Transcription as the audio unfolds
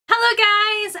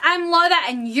I'm Laura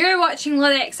and you're watching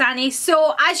Lauraxannie.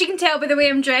 So as you can tell by the way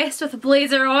I'm dressed with a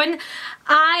blazer on,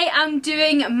 I am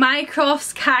doing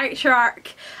Mycroft's character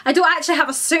arc. I don't actually have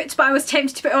a suit, but I was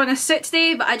tempted to put on a suit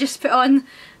today, but I just put on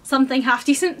something half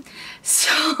decent.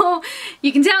 So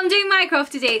you can tell I'm doing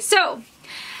Mycroft today. So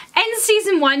in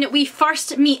season 1 we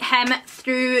first meet him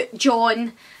through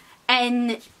John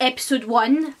in episode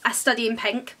 1, A Study in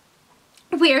Pink,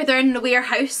 where they're in the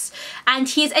warehouse and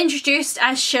he is introduced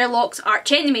as Sherlock's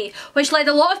archenemy, which led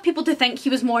a lot of people to think he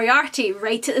was Moriarty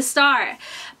right at the start.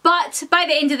 But by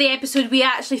the end of the episode we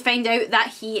actually find out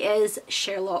that he is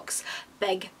Sherlock's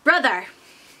big brother.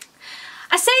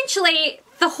 Essentially,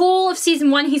 the whole of season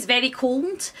 1 he's very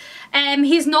cold.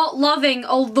 He's not loving,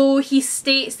 although he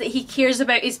states that he cares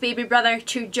about his baby brother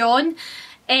to John.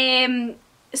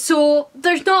 So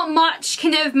there's not much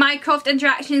kind of Mycroft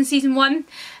interaction in season 1.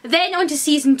 Then on to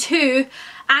season 2,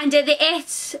 and at the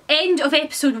end of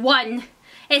episode 1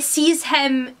 it sees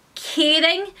him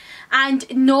caring and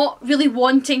not really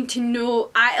wanting to know,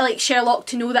 like Sherlock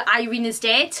to know that Irene is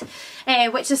dead,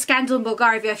 which is a scandal in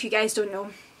Bulgaria if you guys don't know.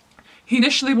 He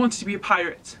initially wanted to be a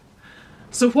pirate,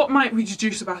 so what might we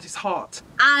deduce about his heart?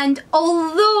 And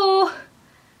although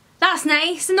that's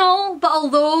nice and all, but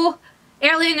although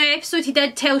earlier in the episode he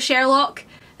did tell Sherlock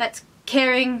that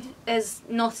caring is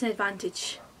not an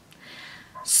advantage.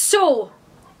 So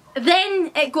then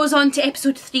it goes on to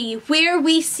episode 3 where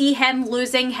we see him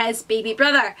losing his baby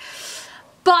brother.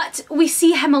 But we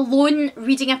see him alone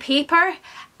reading a paper,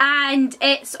 and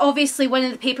it's obviously one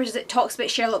of the papers that talks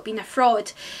about Sherlock being a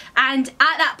fraud. And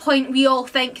at that point we all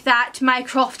think that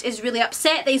Mycroft is really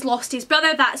upset that he's lost his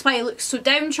brother, that's why he looks so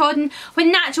downtrodden, when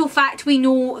in actual fact we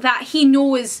know that he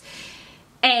knows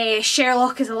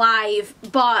Sherlock is alive,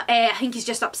 but I think he's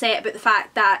just upset about the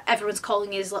fact that everyone's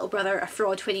calling his little brother a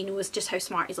fraud when he knows just how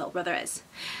smart his little brother is.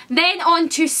 Then on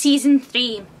to season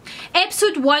 3.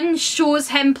 Episode 1 shows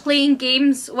him playing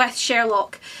games with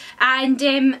Sherlock, and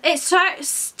it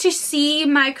starts to see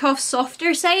Mycroft's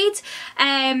softer side.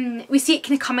 We see it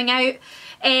kind of coming out.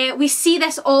 We see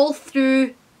this all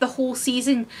through the whole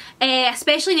season,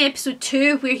 especially in episode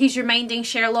 2 where he's reminding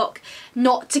Sherlock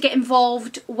not to get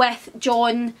involved with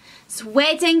John's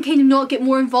wedding, kind of not get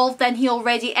more involved than he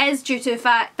already is, due to the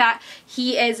fact that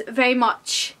he is very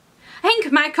much, I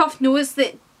think Mycroft knows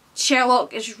that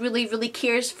Sherlock is really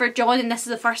cares for John, and this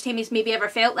is the first time he's maybe ever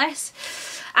felt this.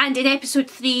 And in episode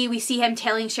 3 we see him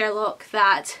telling Sherlock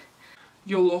that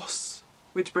your loss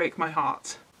would break my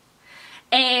heart.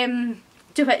 To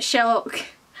which Sherlock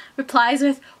replies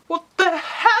with, "What the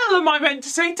hell am I meant to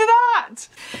say to that?"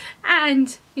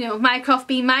 And, you know, Mycroft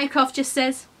being Mycroft just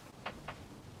says,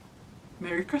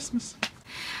 "Merry Christmas."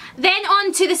 Then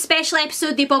on to the special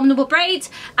episode, The Abominable Bride,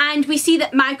 and we see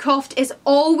that Mycroft is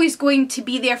always going to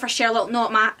be there for Sherlock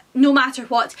no matter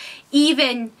what,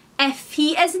 even if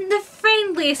he isn't the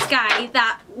friendliest guy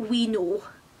that we know.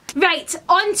 Right,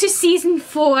 on to season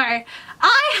 4.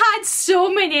 I had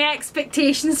so many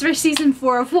expectations for season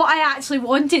 4 of what I actually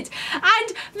wanted,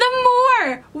 and the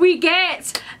more we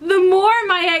get, the more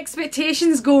my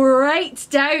expectations go right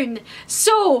down.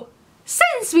 So,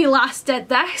 since we last did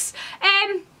this,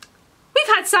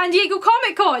 we've had San Diego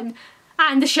Comic Con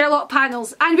and the Sherlock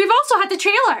panels, and we've also had the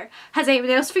trailer. Has anyone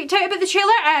else freaked out about the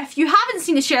trailer? If you haven't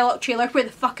seen the Sherlock trailer, where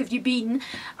the fuck have you been?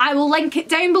 I will link it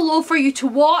down below for you to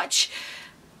watch.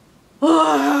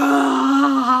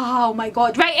 Oh my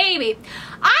god. Right, anyway,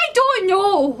 I don't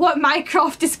know what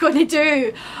Mycroft is going to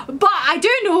do, but I do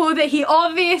know that he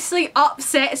obviously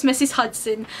upsets Mrs.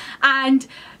 Hudson, and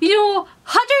you know,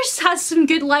 Hudders has some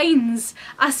good lines,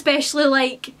 especially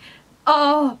like,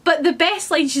 oh, but the best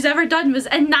line she's ever done was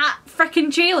in that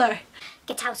frickin' trailer.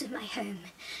 "Get out of my home,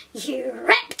 you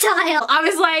reptile!" I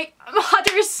was like,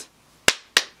 Hudders,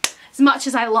 as much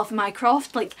as I love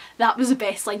Mycroft, like, that was the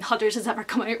best line Hudders has ever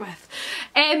come out with.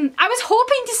 I was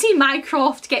hoping to see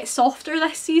Mycroft get softer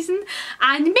this season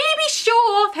and maybe show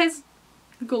off his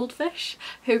goldfish,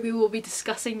 who we will be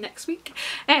discussing next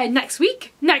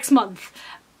month.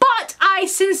 But I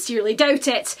sincerely doubt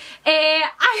it.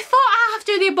 I thought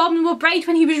after The Abominable Bride,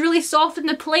 when he was really soft in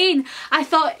the plane, I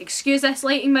thought, excuse this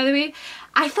lighting by the way,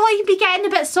 I thought he'd be getting a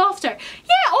bit softer.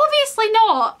 Yeah, obviously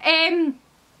not.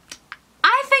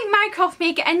 I think Mycroft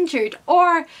may get injured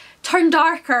or turn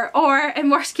darker, or in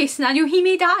worst case scenario he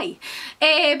may die.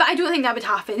 But I don't think that would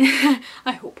happen.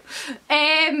 I hope.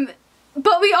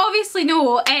 but we obviously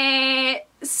know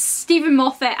Stephen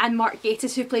Moffat and Mark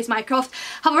Gatiss, who plays Mycroft,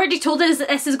 have already told us that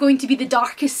this is going to be the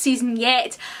darkest season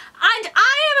yet. And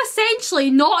I am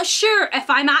essentially not sure if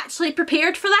I'm actually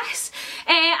prepared for this.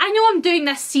 I know I'm doing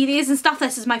this series and stuff,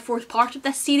 this is my 4th part of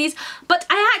this series, but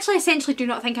I actually essentially do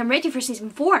not think I'm ready for season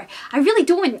 4. I really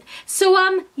don't. So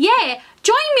yeah,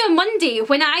 join me on Monday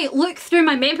when I look through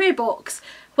my memory box,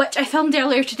 which I filmed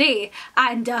earlier today,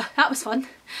 and that was fun.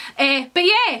 But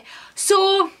yeah,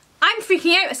 so I'm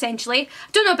freaking out essentially.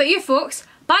 I don't know about you folks,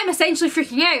 but I'm essentially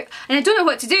freaking out and I don't know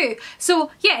what to do.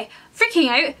 So yeah, freaking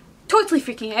out. Totally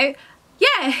freaking out.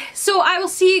 Yeah, so I will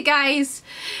see you guys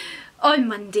on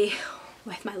Monday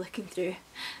with my looking through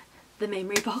the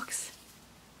memory box.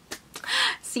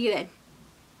 See you then.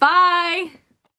 Bye!